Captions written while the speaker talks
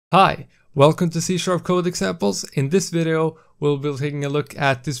Hi, welcome to C# Code Examples. In this video, we'll be taking a look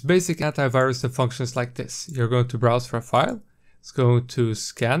at this basic antivirus that functions like this. You're going to browse for a file, it's going to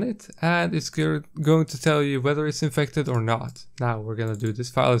scan it, and it's going to tell you whether it's infected or not. Now we're going to do this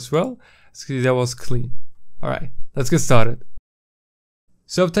file as well. See, that was clean. Alright, let's get started.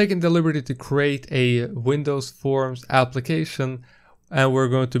 So I've taken the liberty to create a Windows Forms application, and we're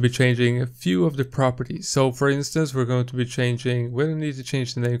going to be changing a few of the properties. So for instance, we're going to be changing, we don't need to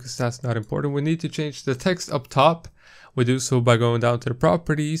change the name because that's not important. We need to change the text up top. We do so by going down to the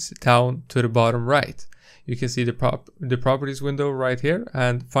properties, down to the bottom right. You can see the properties window right here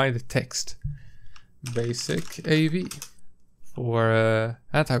and find the text. Basic AV for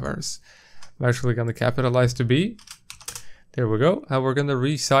antivirus. I'm actually going to capitalize the B. There we go. And we're going to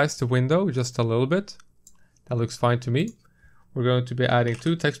resize the window just a little bit. That looks fine to me. We're going to be adding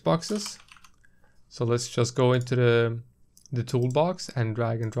two text boxes. So let's just go into the toolbox and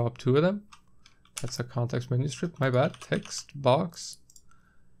drag and drop two of them. That's a context menu strip, my bad. Text box.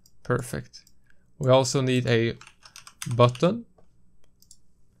 Perfect. We also need a button.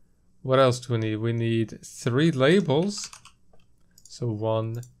 What else do we need? We need 3 labels. So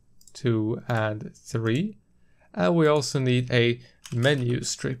 1, 2, and 3. And we also need a menu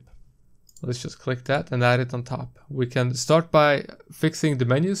strip. Let's just click that and add it on top. We can start by fixing the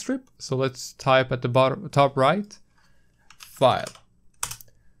menu strip. So let's type at the bottom, top right, file.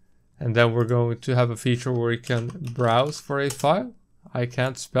 And then we're going to have a feature where we can browse for a file. I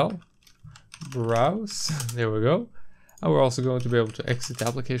can't spell. Browse. There we go. And we're also going to be able to exit the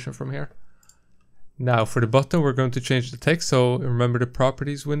application from here. Now for the button, we're going to change the text. So remember the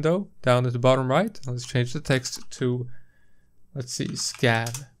properties window down at the bottom right. Let's change the text to, let's see, scan.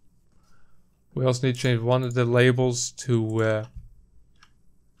 We also need to change one of the labels to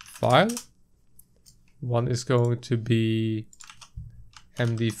file. One is going to be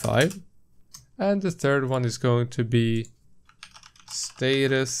MD5. And the third one is going to be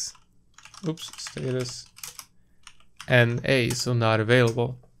status, status NA, so not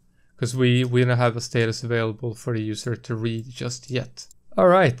available. Because we don't have a status available for the user to read just yet.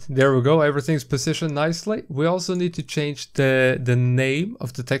 Alright, there we go. Everything's positioned nicely. We also need to change the name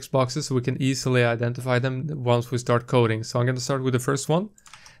of the text boxes so we can easily identify them once we start coding. So I'm going to start with the first one.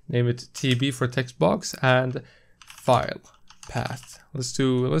 Name it TB for text box and file path. Let's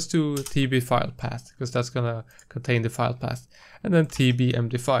do TB file path because that's going to contain the file path. And then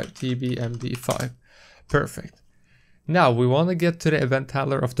TBMD5. Perfect. Now we want to get to the event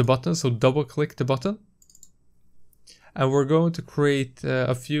handler of the button. So double click the button. And we're going to create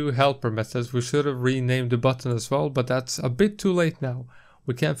a few helper methods. We should have renamed the button as well, but that's a bit too late now.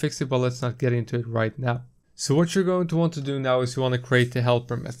 We can't fix it, but let's not get into it right now. So what you're going to want to do now is you want to create the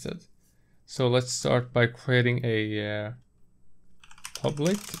helper method. So let's start by creating a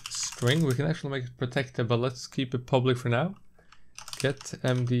public string. We can actually make it protected, but let's keep it public for now. Get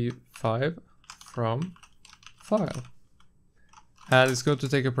MD5 from file. And it's going to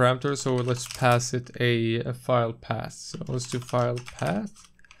take a parameter, so let's pass it a file path. So let's do file path.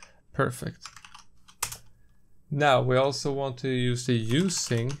 Perfect. Now we also want to use the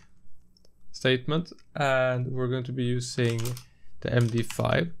using statement, and we're going to be using the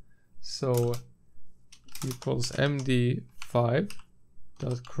MD5. So equals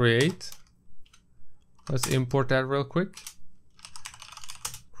MD5.create. Let's import that real quick.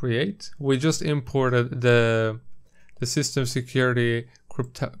 Create. We just imported the system security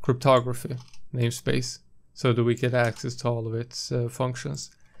cryptography namespace so that we get access to all of its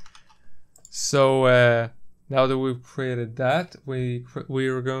functions. So now that we've created that, we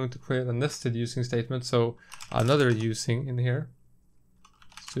are going to create a nested using statement. So another using in here.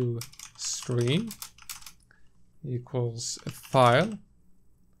 So stream equals a file.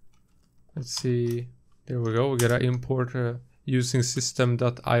 Let's see. There we go. We gotta import using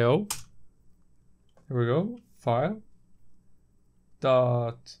system.io. There we go. File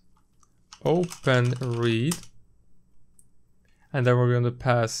dot open read, and then we're going to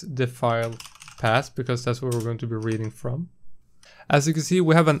pass the file path because that's where we're going to be reading from. As you can see,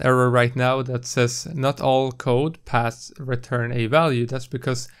 we have an error right now that says not all code paths return a value. That's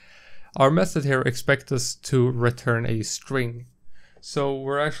because our method here expects us to return a string. So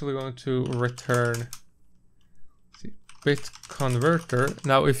we're actually going to return bit converter.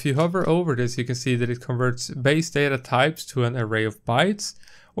 Now if you hover over this, you can see that it converts base data types to an array of bytes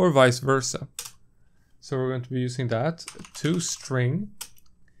or vice versa. So we're going to be using that to string.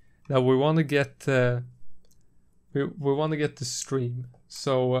 Now we want to get we want to get the stream.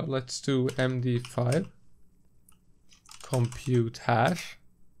 So let's do MD5 compute hash.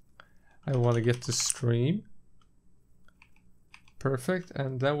 I want to get the stream. Perfect.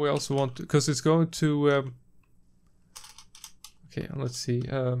 And then we also want to, because it's going to, okay, let's see.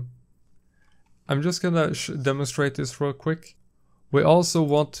 I'm just gonna demonstrate this real quick. We also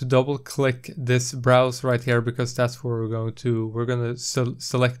want to double click this browse right here because that's where we're gonna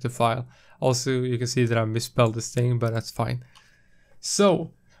select the file. Also, you can see that I misspelled this thing, but that's fine.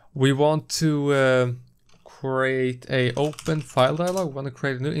 So we want to create a open file dialog. We want to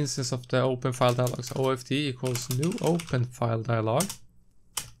create a new instance of the open file dialog. So OFD equals new open file dialog.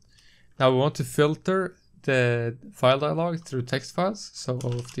 Now we want to filter the file dialog through text files. So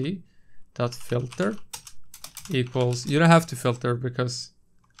OFD dot filter equals, you don't have to filter because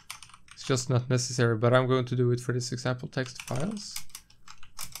it's just not necessary, but I'm going to do it for this example, text files.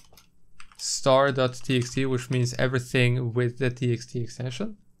 Star.txt, which means everything with the txt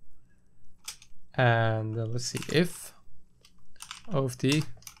extension. And let's see, if OFD,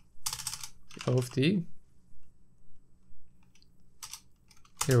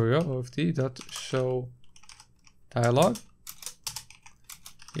 here we go, OFD dot show dialog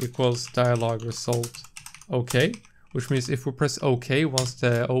equals dialog result OK, which means if we press OK once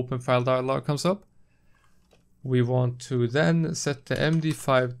the open file dialog comes up, we want to then set the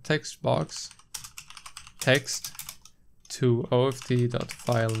MD5 text box text to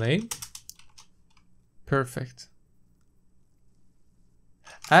OFD.filename. Perfect.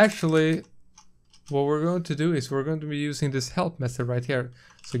 Actually, what we're going to do is we're going to be using this help method right here.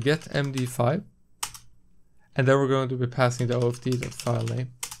 So get MD5, and then we're going to be passing the OFD.filename.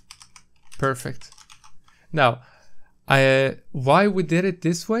 Perfect. Now, why we did it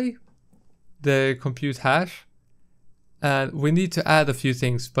this way, the compute hash, and we need to add a few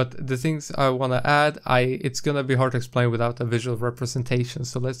things, but the things I want to add, it's going to be hard to explain without a visual representation.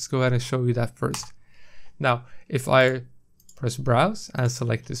 So let's go ahead and show you that first. Now, if I press browse and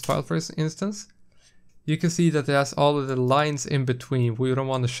select this file for instance, you can see that it has all of the lines in between. We don't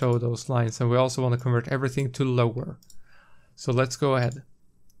want to show those lines, and we also want to convert everything to lower. So let's go ahead.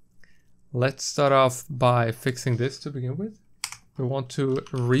 Let's start off by fixing this to begin with. We want to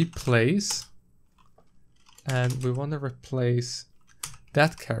replace, and we want to replace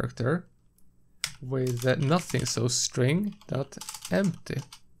that character with nothing, so string.empty.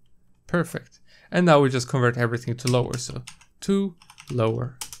 Perfect. And now we just convert everything to lower, so to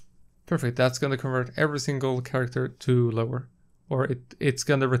lower. Perfect, that's going to convert every single character to lower, or it's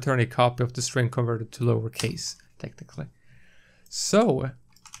going to return a copy of the string converted to lowercase, technically. So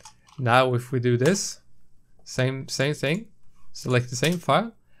now if we do this, same thing, select the same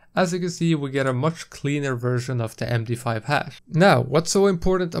file, as you can see we get a much cleaner version of the MD5 hash. Now, what's so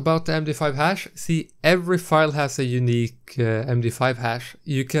important about the MD5 hash? See, every file has a unique MD5 hash.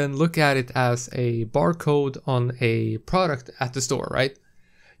 You can look at it as a barcode on a product at the store, right?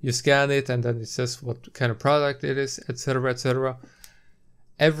 You scan it and then it says what kind of product it is, etc, etc.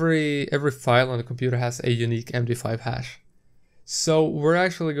 Every file on the computer has a unique MD5 hash. So we're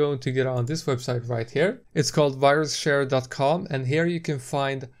actually going to get on this website right here. It's called virusshare.com, and here you can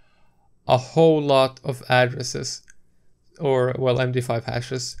find a whole lot of addresses, or well, MD5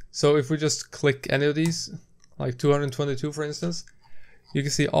 hashes. So if we just click any of these, like 222 for instance, you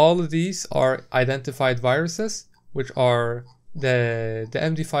can see all of these are identified viruses, which are the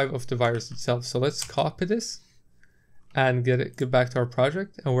MD5 of the virus itself. So let's copy this and get back to our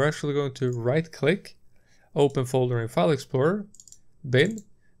project, and we're actually going to right click, open folder in File Explorer, bin,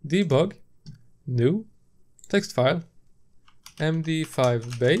 debug, new, text file,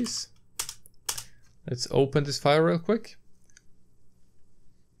 MD5 base. Let's open this file real quick.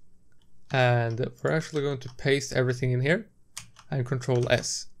 And we're actually going to paste everything in here and Control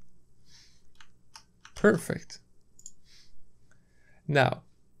S. Perfect. Now,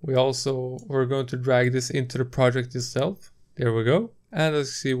 we're going to drag this into the project itself. There we go. And as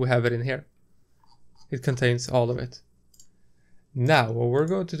you see, we have it in here. It contains all of it. Now, what we're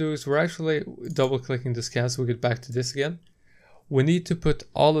going to do is we're actually double clicking the scan, so we get back to this again. We need to put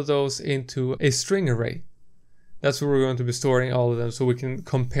all of those into a string array. That's where we're going to be storing all of them so we can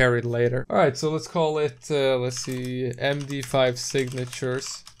compare it later. All right, so let's call it, let's see, MD5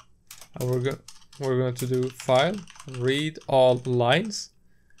 signatures. And we're going to do file, read all lines,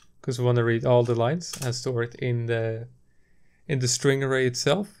 because we want to read all the lines and store it in the string array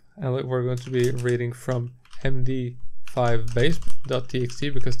itself. And we're going to be reading from MD5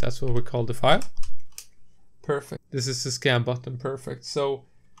 base.txt because that's what we call the file. Perfect. This is the scan button. Perfect. So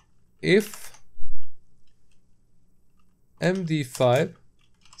if MD5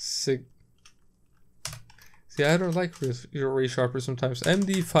 see, I don't like your resharper sometimes.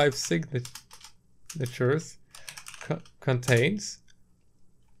 MD5 signatures contains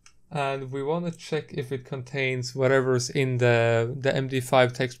and we want to check if it contains whatever's in the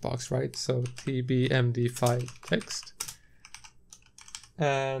MD5 text box, right? So tbmd5 text.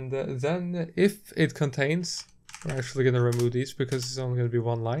 And then if it contains, we're actually going to remove these because it's only going to be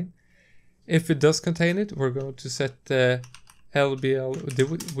one line. If it does contain it, we're going to set the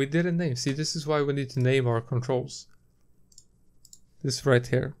LBL. We didn't name. See, this is why we need to name our controls. This right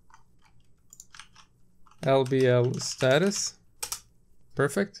here. LBL status.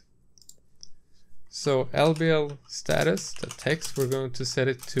 Perfect. So LBL status, the text, we're going to set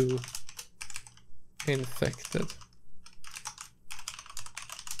it to infected.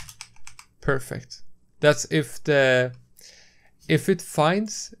 Perfect. That's if it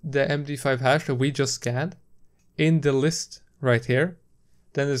finds the MD5 hash that we just scanned in the list right here,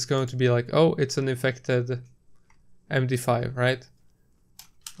 then it's going to be like, oh, it's an infected MD5, right?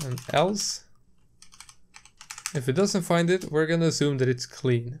 And else, if it doesn't find it, we're going to assume that it's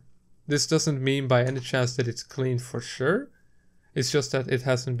clean. This doesn't mean by any chance that it's clean for sure. It's just that it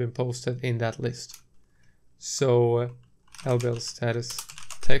hasn't been posted in that list. So LBL status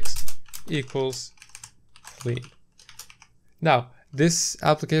text equals clean. Now, this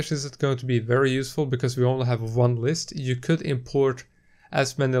application isn't going to be very useful because we only have one list. You could import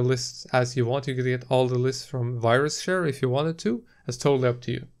as many lists as you want. You could get all the lists from virus share if you wanted to. That's totally up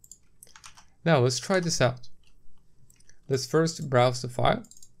to you. Now, let's try this out. Let's first browse the file.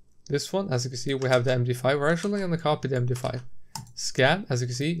 This one, as you can see, we have the MD5. We're actually going to copy the MD5. Scan, as you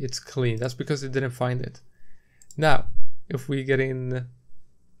can see, it's clean. That's because it didn't find it. Now, if we get in,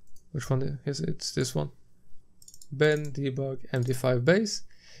 which one is it? It's this one. bin debug MD5 base.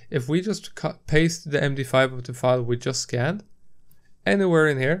 If we just paste the MD5 of the file we just scanned anywhere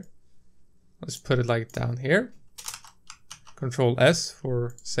in here, let's put it like down here. Control S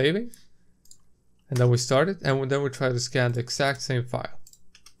for saving. And then we start it, and then we try to scan the exact same file.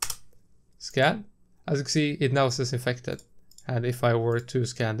 Scan. As you can see, it now says infected. And if I were to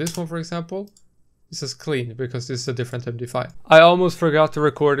scan this one, for example, it says clean because this is a different MD5. I almost forgot to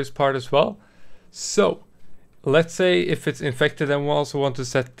record this part as well. So, let's say if it's infected, and we also want to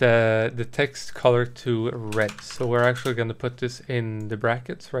set the text color to red. So we're actually going to put this in the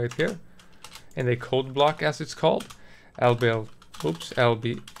brackets right here, in a code block as it's called. LBL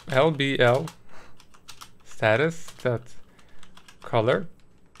status that color,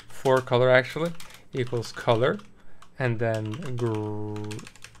 for color actually, equals color, and then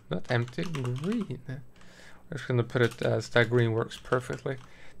not empty, green. We're just going to put it as that green works perfectly.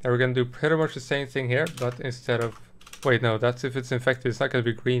 Now we're going to do pretty much the same thing here, but instead of, wait, no, that's if it's infected. It's not going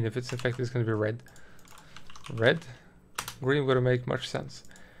to be green. If it's infected, it's going to be red. Red. Green wouldn't make much sense.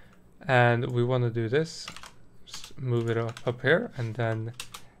 And we want to do this. Just move it up here, and then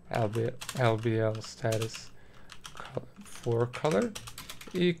LBL status for color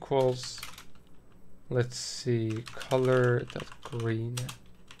equals, let's see, color.green.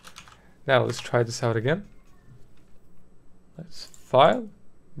 Now let's try this out again. Let's file,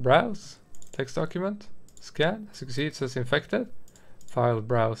 browse, text document, scan. As you can see, it says infected. File,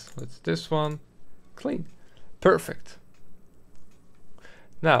 browse, let's this one, clean. Perfect.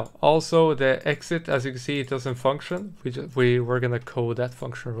 Now, also the exit, as you can see, it doesn't function. We're gonna code that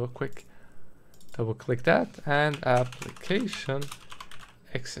function real quick. Double click that, and application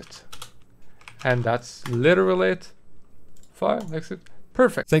exit. And that's literally it. File, exit.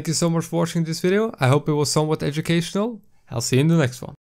 Perfect. Thank you so much for watching this video. I hope it was somewhat educational. I'll see you in the next one.